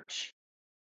liaison Birch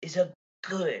is a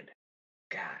good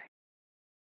guy.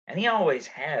 And he always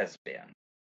has been.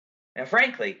 And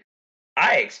frankly,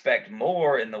 I expect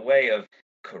more in the way of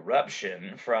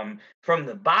corruption from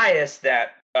the bias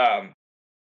that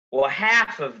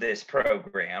half of this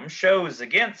program shows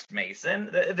against Mason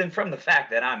than from the fact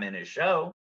that I'm in his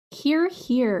show. Hear,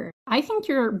 hear. I think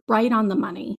you're right on the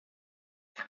money.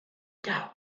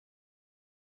 Daub,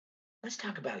 let's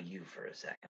talk about you for a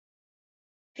second.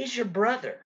 He's your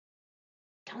brother.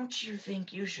 Don't you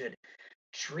think you should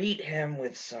treat him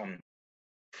with some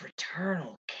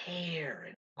fraternal care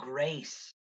and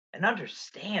grace and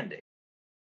understanding?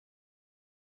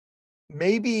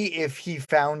 Maybe if he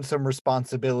found some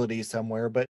responsibility somewhere,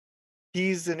 but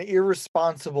he's an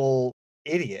irresponsible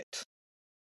idiot.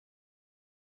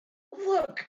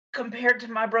 Look, compared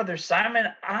to my brother Simon,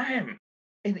 I'm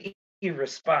an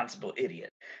irresponsible idiot.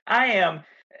 I am,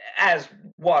 as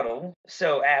Waddle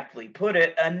so aptly put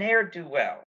it, a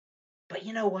ne'er-do-well. But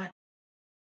you know what?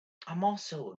 I'm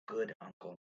also a good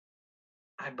uncle.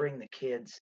 I bring the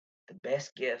kids the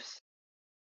best gifts,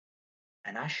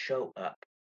 and I show up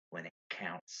when it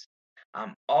counts.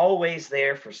 I'm always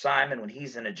there for Simon when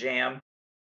he's in a jam.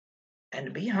 And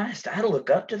to be honest, I look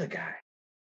up to the guy.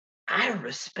 I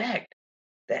respect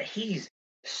that he's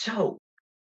so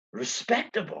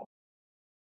respectable.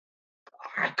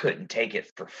 I couldn't take it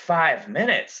for 5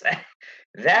 minutes.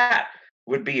 That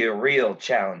would be a real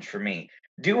challenge for me.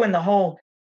 Doing the whole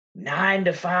 9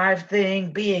 to 5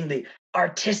 thing, being the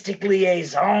artistic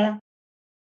liaison.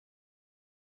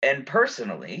 And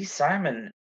personally,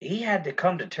 Simon, he had to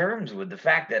come to terms with the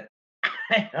fact that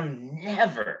I am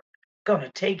never going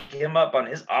to take him up on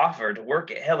his offer to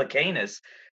work at Helicanus.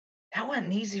 That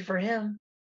wasn't easy for him.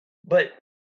 But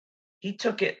he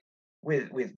took it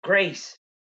with grace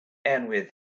and with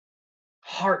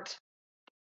heart.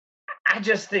 I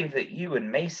just think that you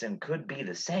and Mason could be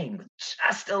the same with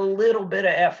just a little bit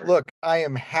of effort. Look, I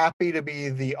am happy to be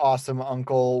the awesome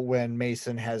uncle when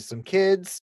Mason has some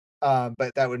kids,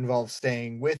 but that would involve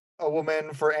staying with a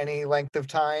woman for any length of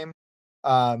time.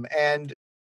 And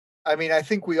I mean, I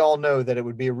think we all know that it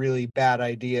would be a really bad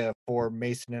idea for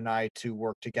Mason and I to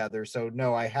work together. So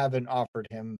no, I haven't offered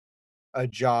him a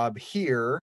job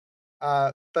here.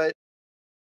 But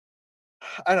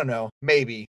I don't know,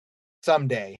 maybe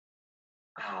someday.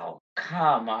 Oh,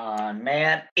 come on,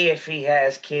 man. If he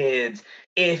has kids,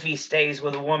 if he stays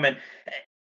with a woman,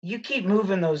 you keep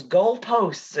moving those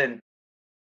goalposts and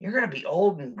you're going to be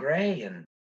old and gray and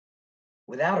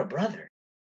without a brother.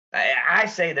 I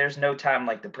say there's no time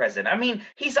like the present. I mean,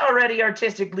 he's already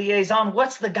artistic liaison.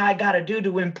 What's the guy got to do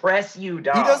to impress you,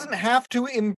 Daub? He doesn't have to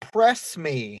impress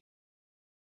me.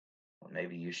 Well,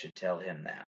 maybe you should tell him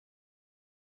that.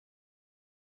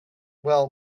 Well,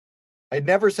 I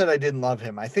never said I didn't love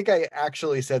him. I think I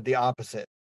actually said the opposite.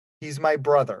 He's my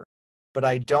brother, but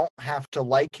I don't have to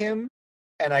like him,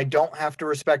 and I don't have to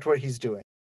respect what he's doing.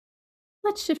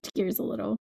 Let's shift gears a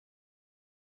little.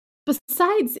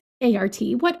 Besides ART,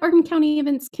 what Arden County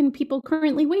events can people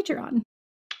currently wager on?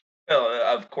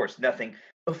 Well, of course, nothing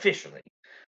officially.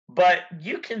 But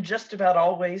you can just about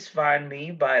always find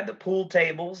me by the pool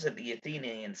tables at the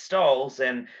Athenian stalls,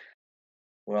 and,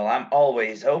 well, I'm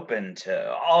always open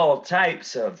to all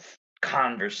types of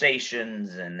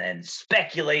conversations and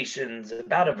speculations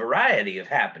about a variety of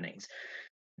happenings.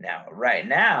 Now, right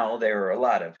now, there are a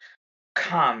lot of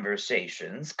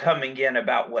conversations coming in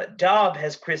about what Daub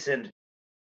has christened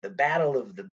the Battle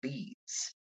of the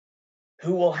Bees.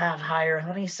 Who will have higher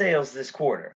honey sales this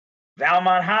quarter?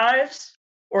 Valmont Hives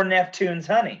or Neptune's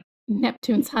honey?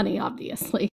 Neptune's honey,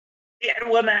 obviously. Yeah,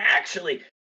 well, now, actually,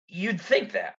 you'd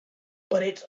think that, but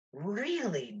it's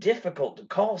really difficult to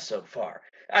call so far.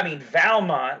 I mean,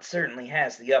 Valmont certainly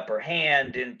has the upper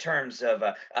hand in terms of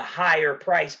a higher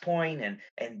price point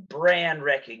and brand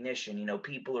recognition. You know,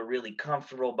 people are really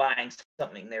comfortable buying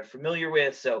something they're familiar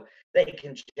with, so they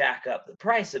can jack up the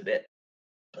price a bit.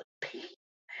 But Pete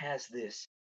has this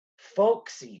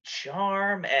folksy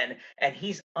charm, and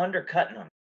he's undercutting them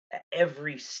at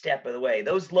every step of the way.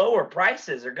 Those lower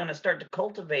prices are going to start to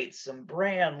cultivate some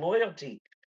brand loyalty.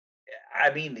 I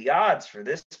mean, the odds for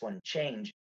this one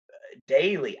change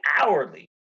daily, hourly.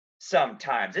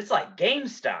 Sometimes it's like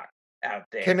GameStop out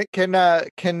there.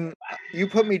 Can you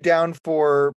put me down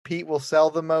for Pete will sell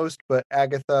the most, but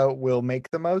Agatha will make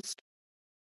the most?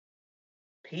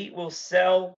 Pete will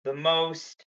sell the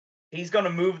most. He's going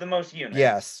to move the most units.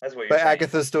 Yes, That's what you're but saying.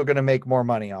 Agatha's still going to make more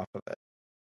money off of it.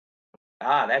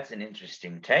 Ah, that's an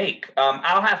interesting take.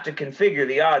 I'll have to configure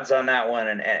the odds on that one,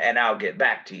 and I'll get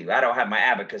back to you. I don't have my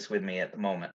abacus with me at the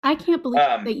moment. I can't believe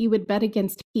that you would bet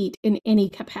against Pete in any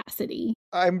capacity.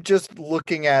 I'm just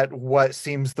looking at what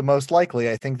seems the most likely.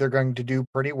 I think they're going to do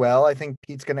pretty well. I think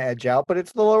Pete's going to edge out, but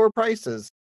it's the lower prices.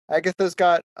 Agatha's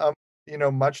got,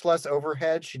 much less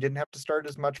overhead. She didn't have to start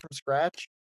as much from scratch.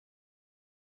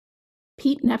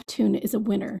 Pete Neptune is a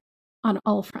winner on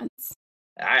all fronts.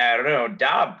 I don't know.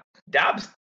 Dobbs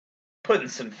putting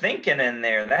some thinking in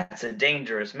there. That's a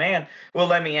dangerous man. Well,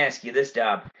 let me ask you this,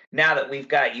 Dob. Now that we've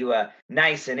got you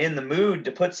nice and in the mood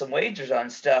to put some wagers on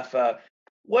stuff,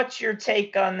 what's your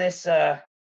take on this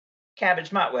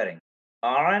cabbage mott wedding?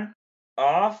 On?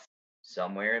 Off?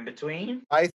 Somewhere in between?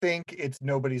 I think it's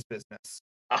nobody's business.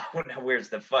 Oh, now where's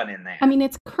the fun in that? I mean,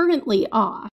 it's currently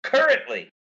off. Currently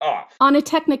off. On a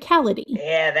technicality.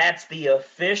 Yeah, that's the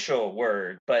official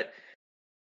word, but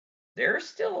there's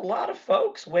still a lot of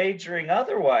folks wagering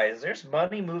otherwise. There's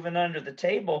money moving under the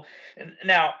table.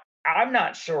 Now, I'm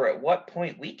not sure at what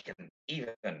point we can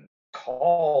even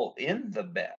call in the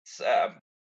bets.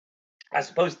 I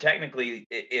suppose technically,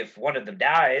 if one of them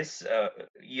dies,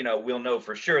 we'll know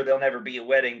for sure there'll never be a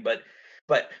wedding.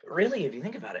 But really, if you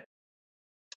think about it,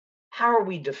 how are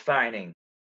we defining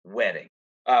wedding?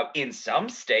 In some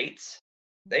states,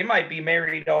 they might be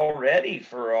married already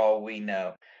for all we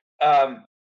know. I'm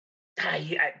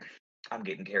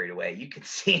getting carried away. You can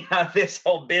see how this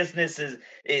whole business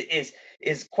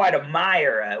is quite a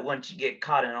mire once you get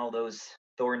caught in all those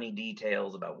thorny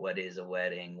details about what is a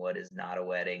wedding, what is not a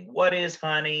wedding, what is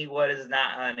honey, what is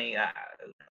not honey.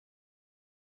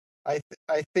 I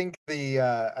think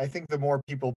the more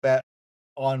people bet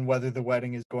on whether the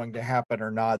wedding is going to happen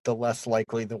or not, the less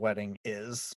likely the wedding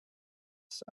is.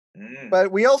 So.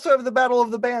 But we also have the Battle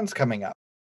of the Bands coming up.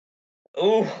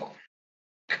 Oh,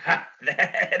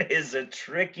 that is a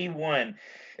tricky one.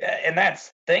 And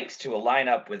that's thanks to a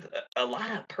lineup with a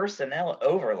lot of personnel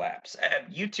overlaps.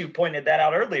 You two pointed that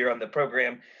out earlier on the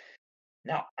program.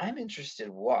 Now, I'm interested,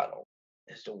 Waddle,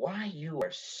 as to why you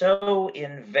are so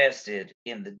invested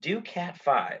in the Ducat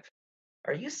 5.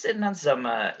 Are you sitting on some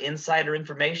insider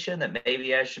information that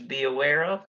maybe I should be aware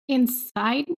of?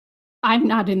 Inside? I'm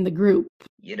not in the group.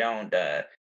 You don't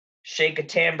shake a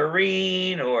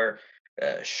tambourine or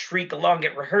shriek along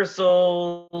at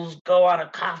rehearsals, go on a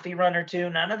coffee run or two,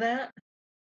 none of that?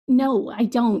 No, I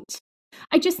don't.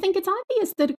 I just think it's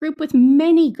obvious that a group with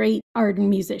many great Arden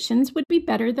musicians would be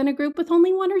better than a group with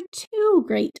only one or two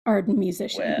great Arden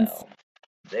musicians. Well,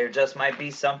 there just might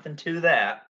be something to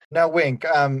that. Now, Wink,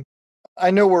 I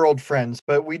know we're old friends,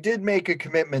 but we did make a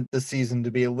commitment this season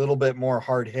to be a little bit more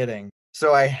hard-hitting.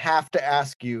 So I have to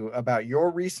ask you about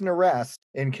your recent arrest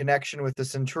in connection with the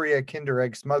Centuria Kinder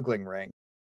Egg smuggling ring.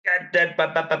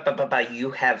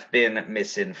 You have been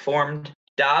misinformed,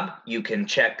 Dob. You can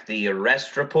check the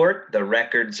arrest report. The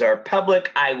records are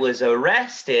public. I was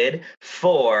arrested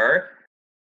for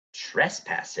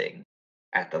trespassing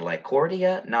at the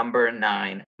Lycordia number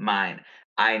 9 mine.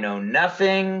 I know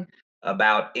nothing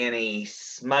about any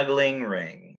smuggling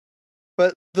ring.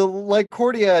 But the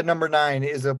Lycordia number 9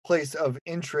 is a place of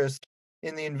interest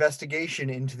in the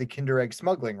investigation into the Kinder Egg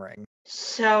smuggling ring.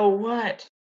 So what?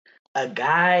 A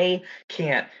guy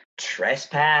can't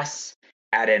trespass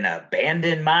at an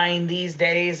abandoned mine these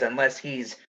days unless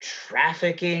he's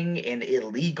trafficking in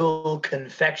illegal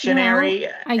confectionery?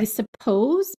 Well, I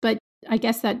suppose, but I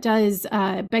guess that does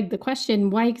beg the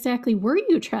question, why exactly were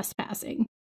you trespassing?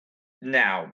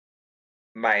 Now,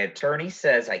 my attorney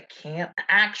says I can't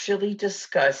actually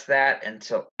discuss that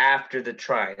until after the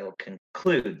trial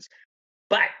concludes.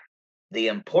 But the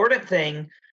important thing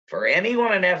for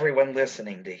anyone and everyone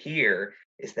listening to hear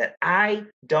is that I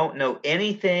don't know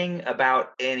anything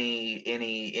about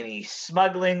any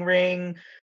smuggling ring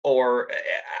or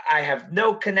I have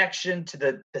no connection to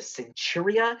the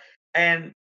Centuria,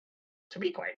 and to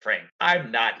be quite frank,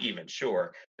 I'm not even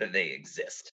sure that they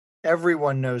exist.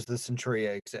 Everyone knows the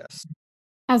Centuria exists.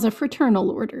 As a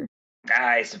fraternal order.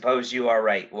 I suppose you are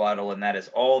right, Waddle, and that is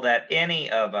all that any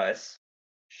of us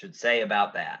should say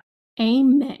about that.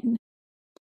 Amen.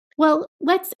 Well,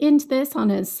 let's end this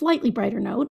on a slightly brighter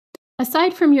note.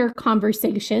 Aside from your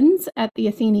conversations at the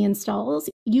Athenian stalls,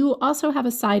 you also have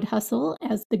a side hustle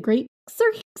as the Great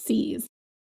Xerxes,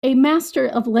 a master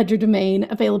of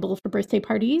legerdemain available for birthday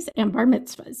parties and bar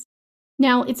mitzvahs.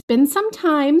 Now, it's been some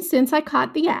time since I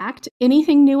caught the act.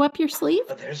 Anything new up your sleeve?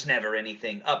 There's never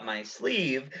anything up my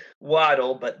sleeve,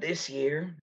 Waddle, but this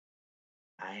year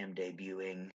I am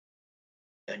debuting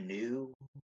a new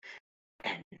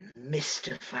and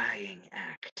mystifying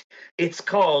act. It's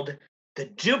called the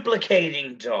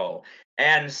Duplicating Doll,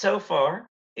 and so far,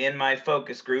 in my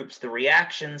focus groups, the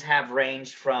reactions have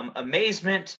ranged from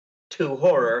amazement to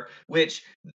horror, which,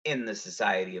 in the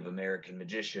Society of American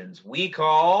Magicians, we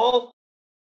call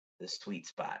the sweet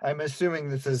spot. I'm assuming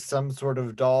this is some sort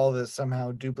of doll that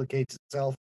somehow duplicates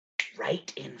itself.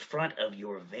 Right in front of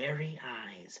your very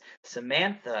eyes,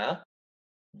 Samantha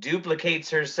duplicates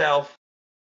herself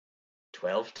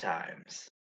 12 times.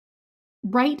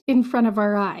 Right in front of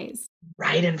our eyes.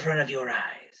 Right in front of your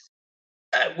eyes.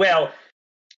 Well,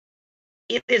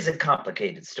 it is a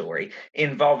complicated story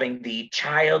involving the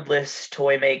childless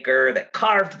toy maker that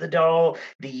carved the doll,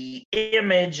 the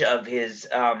image of his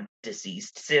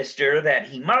deceased sister that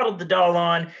he modeled the doll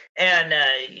on, and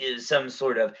some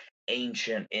sort of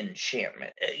ancient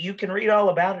enchantment. You can read all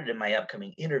about it in my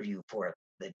upcoming interview for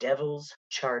the Devil's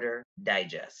Charter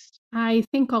Digest. I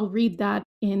think I'll read that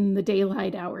in the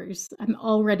daylight hours. I'm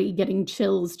already getting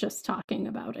chills just talking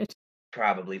about it.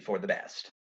 Probably for the best.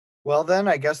 Well then,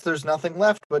 I guess there's nothing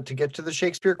left but to get to the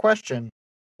Shakespeare question.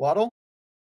 Waddle?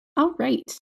 All right.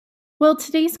 Well,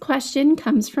 today's question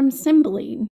comes from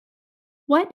Cymbeline.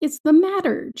 What is the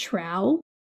matter, Trow?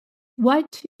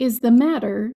 What is the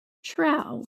matter,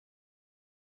 Trow?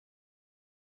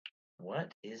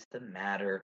 What is the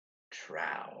matter,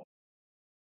 Trow?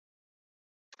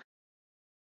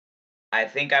 I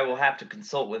think I will have to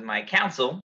consult with my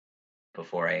counsel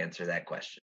before I answer that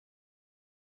question.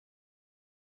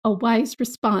 A wise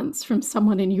response from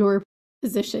someone in your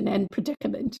position and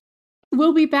predicament.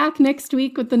 We'll be back next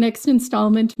week with the next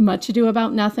installment, Much Ado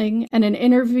About Nothing, and an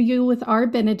interview with our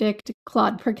Benedict,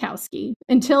 Claude Perkowski.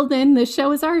 Until then, this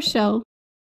show is our show.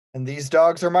 And these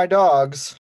dogs are my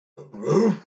dogs.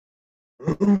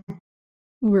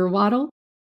 We're Waddle.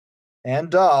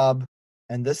 And Daub.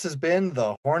 And this has been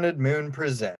The Horned Moon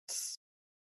Presents.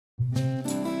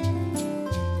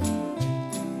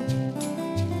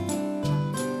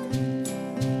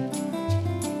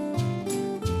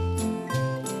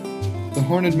 The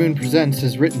Horned Moon Presents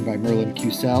is written by Merlin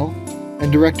Cusell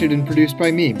and directed and produced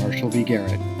by me, Marshall B.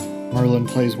 Garrett. Merlin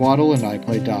plays Waddle and I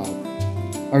play Daub.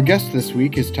 Our guest this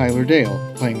week is Tyler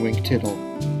Dale, playing Wink Tiddle.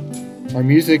 Our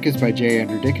music is by J.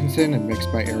 Andrew Dickinson and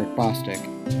mixed by Eric Bostic.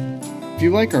 If you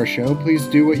like our show, please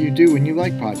do what you do when you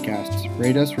like podcasts.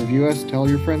 Rate us, review us, tell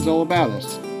your friends all about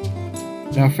us.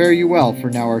 Now fare you well,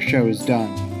 for now our show is done.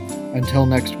 Until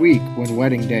next week, when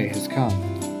wedding day has come.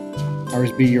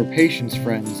 Ours be your patience,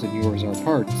 friends, and yours our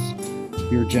parts.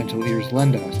 Your gentle ears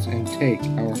lend us, and take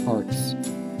our hearts.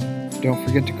 Don't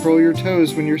forget to curl your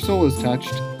toes when your soul is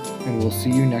touched, and we'll see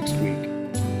you next week.